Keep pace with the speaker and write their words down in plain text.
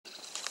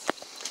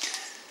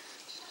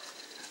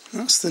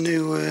That's the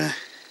new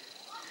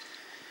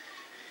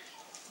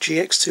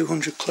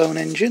GX200 clone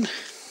engine.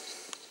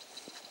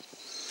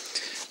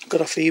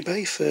 Got off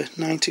eBay for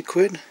 90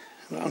 quid,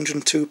 about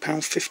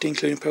 £102.50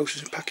 including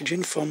postage and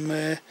packaging, from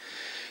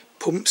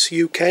Pumps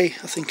UK, I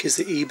think is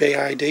the eBay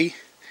ID.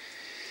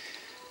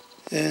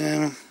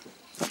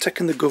 I've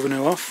taken the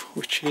governor off,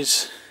 which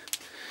is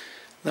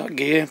that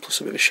gear, plus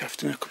a bit of a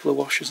shaft and a couple of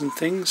washers and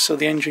things, so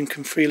the engine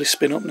can freely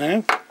spin up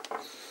now.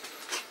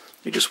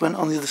 It just went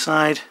on the other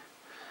side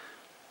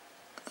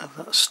of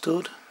that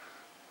stud.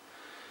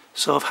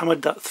 So I've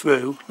hammered that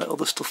through, let all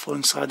the stuff fall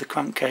inside the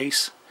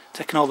crankcase,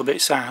 taken all the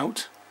bits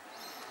out,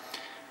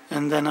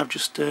 and then I've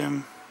just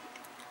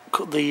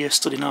cut the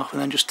stud in half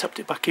and then just tapped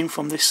it back in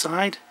from this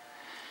side,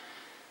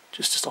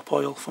 just to stop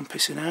oil from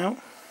pissing out.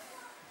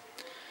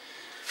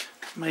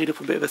 Made up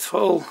a bit of a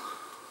throttle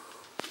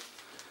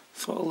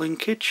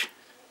linkage.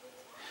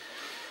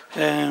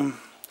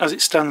 As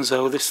it stands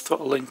though, this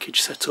throttle linkage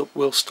setup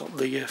will stop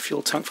the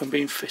fuel tank from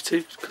being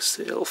fitted, because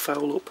it'll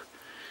foul up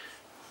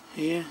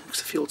here,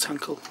 because the fuel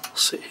tank will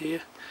sit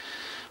here.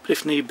 But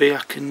if need be, I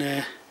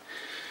can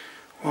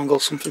wrangle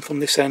something from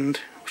this end,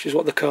 which is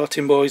what the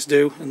karting boys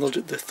do, and they'll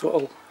do the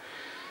throttle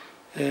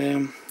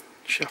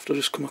shaft will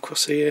just come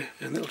across here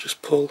and it'll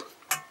just pull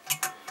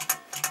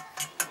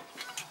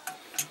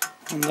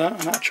on that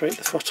and actuate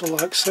the throttle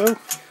like so.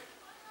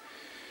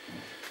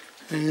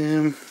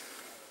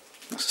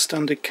 That's a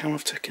standard cam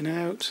I've taken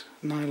out,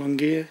 nylon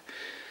gear.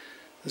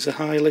 There's a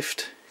high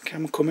lift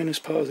cam coming as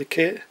part of the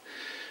kit,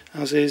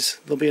 as is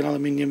there'll be an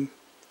aluminium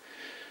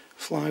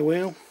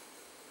flywheel,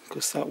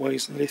 because that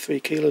weighs nearly 3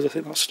 kilos, I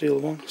think that steel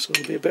one, so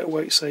there'll be a bit of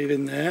weight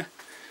saving there.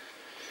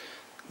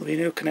 There'll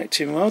be a new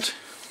connecting rod,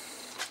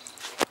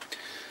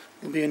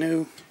 there'll be a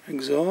new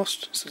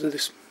exhaust instead of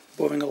this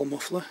boring old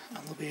muffler,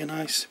 and there'll be a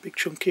nice big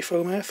chunky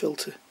foam air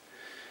filter.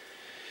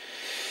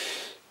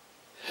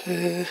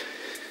 It'll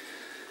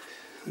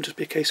just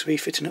be a case of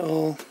refitting it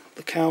all,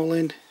 the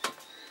cowling,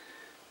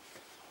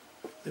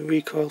 the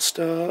recoil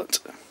start,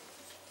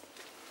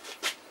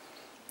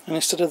 and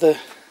instead of the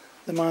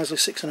miserly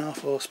 6.5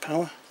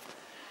 horsepower,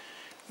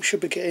 we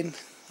should be getting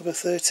over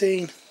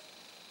 13.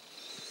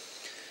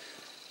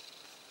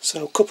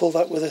 So couple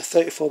that with a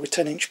 34 by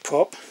 10 inch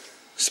prop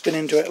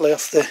spinning directly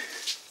off the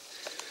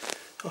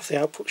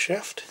output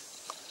shaft,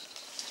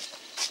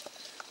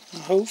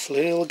 and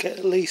hopefully it'll get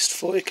at least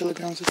 40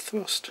 kilograms of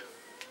thrust.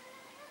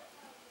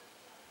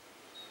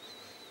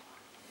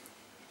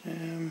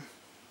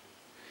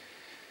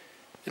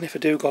 And if I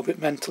do go a bit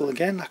mental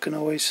again, I can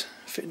always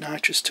fit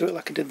nitrous to it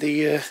like I did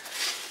the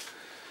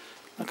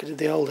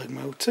old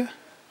Eggmotor.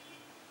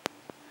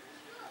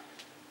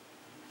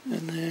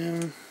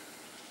 And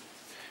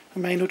I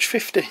may nudge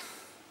 50.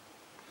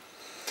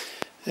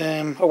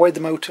 I weighed the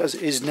motor as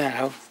it is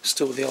now,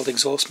 still with the old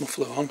exhaust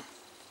muffler on,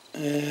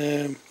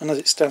 and as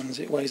it stands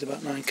it weighs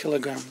about 9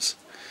 kilograms.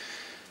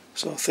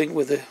 So I think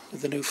with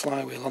the new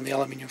flywheel on, the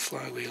aluminium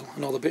flywheel,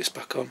 and all the bits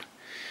back on,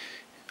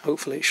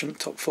 hopefully it shouldn't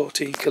top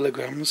 14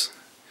 kilograms.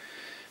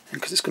 And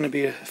because it's going to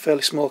be a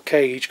fairly small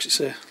cage, because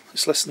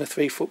it's less than a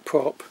 3-foot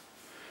prop,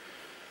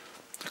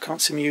 I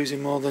can't see me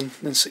using more than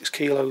 6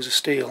 kilos of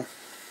steel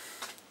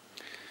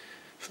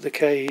for the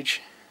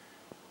cage.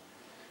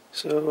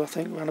 So I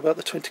think around about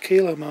the 20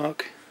 kilo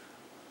mark,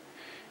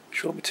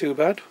 which won't be too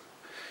bad.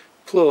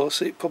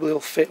 Plus it probably will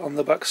fit on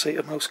the back seat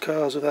of most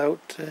cars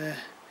without the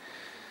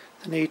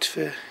need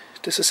for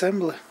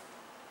disassembly.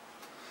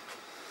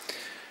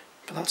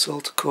 But that's all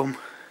to come.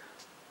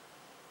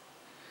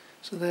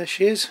 So there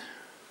she is,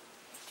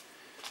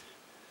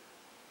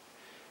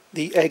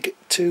 the Egg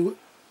 2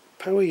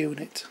 power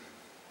unit.